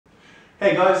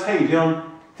Hey guys, how you doing?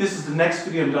 This is the next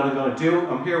video I'm going to do.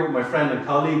 I'm here with my friend and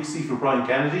colleague, Sifu Brian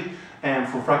Kennedy,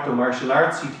 from Fractal Martial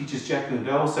Arts. He teaches Jeet Kune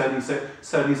Do,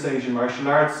 Southeast Asian Martial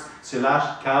Arts,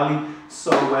 Silat, Kali.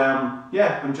 So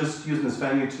yeah, I'm just using this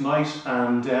venue tonight,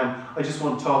 and I just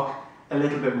want to talk a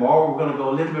little bit more. We're going to go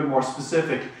a little bit more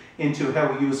specific into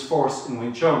how we use force in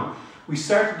Wing Chun. We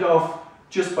started off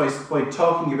just by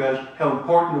talking about how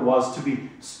important it was to be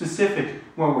specific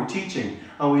when we're teaching,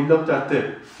 and we looked at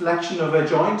the flexion of a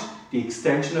joint, the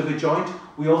extension of a joint.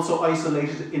 We also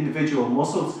isolated individual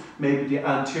muscles, maybe the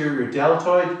anterior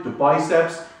deltoid, the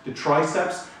biceps, the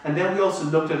triceps, and then we also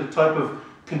looked at the type of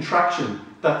contraction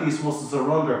that these muscles are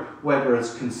under, whether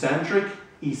it's concentric,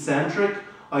 eccentric,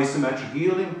 isometric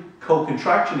yielding,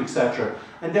 co-contraction, etc.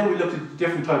 And then we looked at the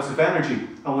different types of energy.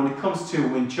 And when it comes to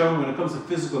Wing Chun, when it comes to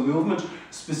physical movement,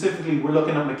 specifically we're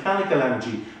looking at mechanical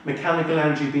energy. Mechanical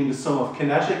energy being the sum of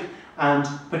kinetic and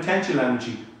potential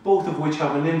energy, both of which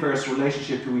have an inverse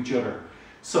relationship to each other.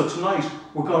 So tonight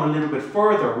we're going a little bit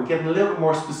further. We're getting a little bit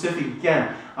more specific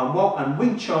again. And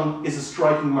Wing Chun is a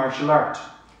striking martial art.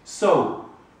 So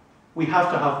we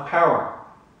have to have power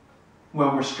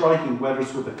when we're striking, whether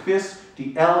it's with the fist,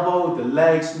 the elbow, the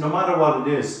legs, no matter what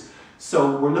it is.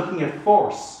 So we're looking at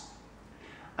force.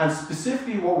 And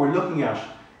specifically what we're looking at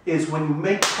is when you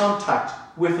make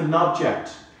contact with an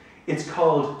object. It's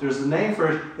called, there's a name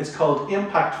for it, it's called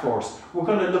impact force. We're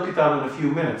going to look at that in a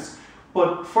few minutes.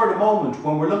 But for the moment,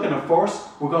 when we're looking at force,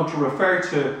 we're going to refer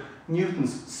to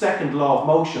Newton's second law of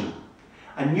motion.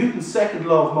 And Newton's second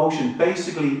law of motion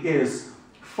basically is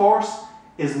force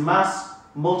is mass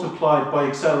multiplied by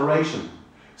acceleration.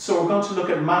 So we're going to look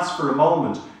at mass for a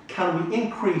moment. Can we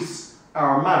increase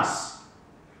our mass?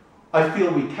 I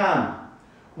feel we can.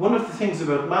 One of the things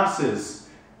about mass is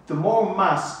the more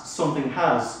mass something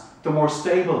has, the more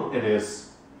stable it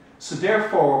is. So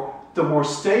therefore, the more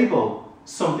stable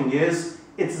something is,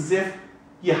 it's as if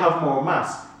you have more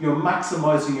mass. You're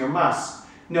maximizing your mass.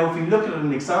 Now if you look at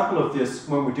an example of this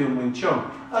when we're doing Wing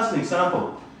Chun, as an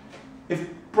example, if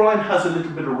Brian has a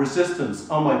little bit of resistance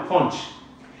on my punch,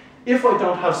 if I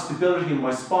don't have stability in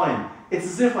my spine, it's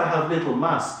as if I have little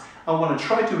mass. And when I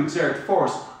try to exert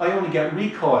force, I only get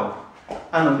recoil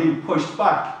and I'm being pushed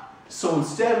back. So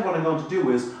instead what I'm going to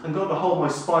do is, I'm going to hold my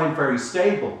spine very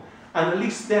stable. And at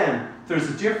least then, there's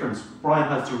a difference. Brian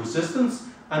has the resistance,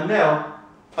 and now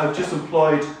I've just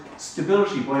employed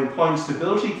stability. By employing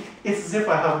stability, it's as if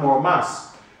I have more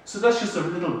mass. So that's just a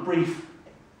little brief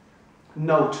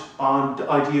note on the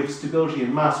idea of stability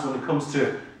and mass when it comes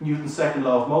to Newton's second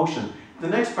law of motion. The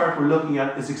next part we're looking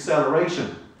at is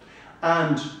acceleration.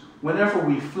 And whenever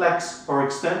we flex or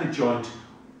extend a joint,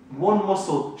 one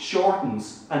muscle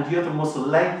shortens and the other muscle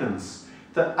lengthens.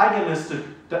 The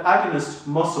agonist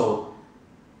muscle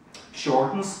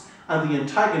shortens and the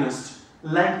antagonist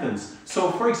lengthens. So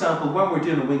for example, when we're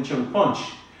doing a Wing Chun punch,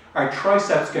 our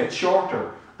triceps get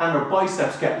shorter and our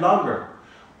biceps get longer.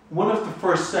 One of the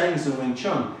first sayings in Wing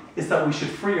Chun is that we should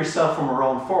free ourselves from our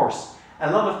own force.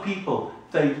 A lot of people,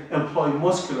 they employ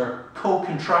muscular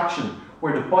co-contraction,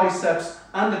 where the biceps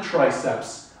and the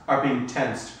triceps are being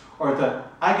tensed, or the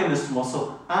agonist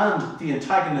muscle and the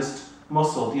antagonist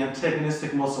muscle, the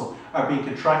antagonistic muscle, are being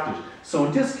contracted. So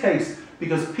in this case,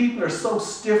 because people are so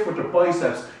stiff with their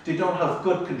biceps, they don't have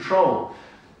good control.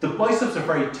 The biceps are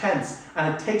very tense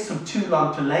and it takes them too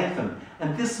long to lengthen.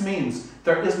 And this means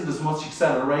there isn't as much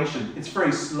acceleration. It's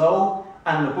very slow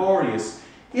and laborious.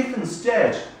 If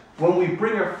instead, when we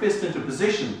bring our fist into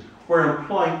position, we're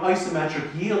employing isometric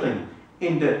yielding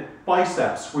in the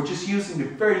biceps, we're just using the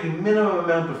very minimum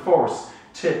amount of force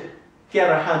to get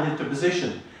our hand into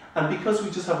position. And because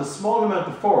we just have a small amount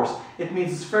of force, it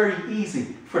means it's very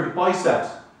easy for the biceps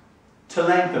to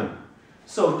lengthen.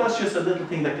 So that's just a little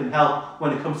thing that can help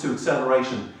when it comes to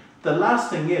acceleration. The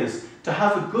last thing is to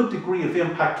have a good degree of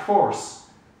impact force.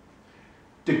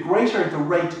 The greater the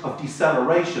rate of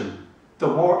deceleration, the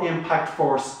more impact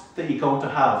force that you're going to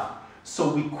have.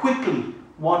 So we quickly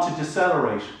want to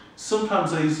decelerate.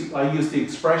 Sometimes I use the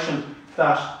expression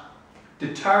that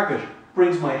the target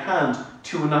brings my hand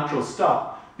to a natural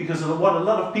stop. Because what a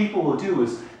lot of people will do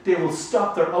is they will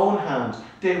stop their own hand.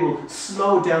 They will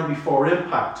slow down before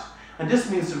impact. And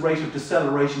this means the rate of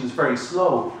deceleration is very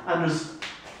slow and there's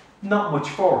not much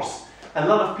force. A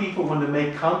lot of people, when they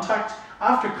make contact,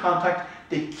 after contact,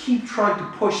 they keep trying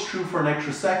to push through for an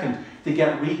extra second. They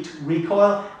get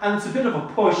recoil, and it's a bit of a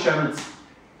push, and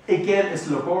it's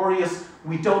laborious.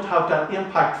 We don't have that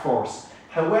impact force.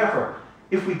 However,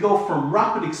 if we go from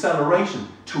rapid acceleration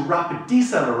to rapid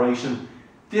deceleration,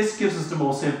 this gives us the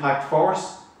most impact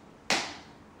force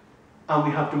and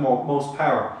we have the most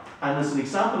power. And as an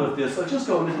example of this, I'll just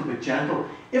go a little bit gentle.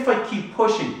 If I keep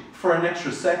pushing for an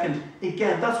extra second,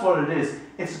 again, that's what it is.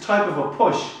 It's a type of a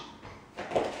push.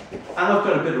 And I've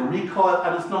got a bit of recoil,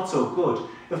 and it's not so good.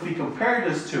 If we compare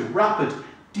this to rapid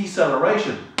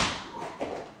deceleration,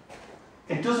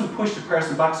 it doesn't push the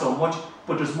person back so much,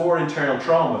 but there's more internal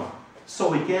trauma.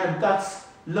 So again, that's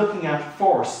looking at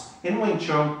force in Wing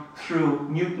Chun through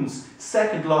Newton's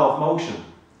second law of motion.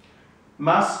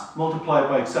 Mass multiplied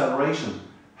by acceleration.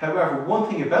 However, one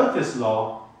thing about this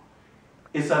law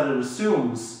is that it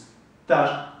assumes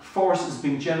that force is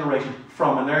being generated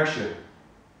from inertia.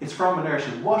 It's from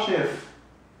inertia. What if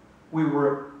we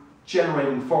were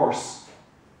generating force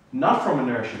not from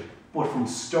inertia, but from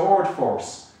stored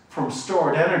force, from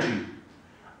stored energy?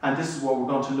 And this is what we're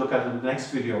going to look at in the next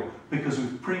video, because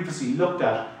we've previously looked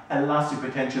at elastic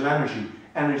potential energy,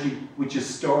 energy which is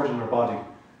stored in our body.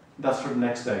 That's for the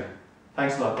next day.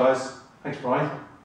 Thanks a lot, guys. Thanks, Brian.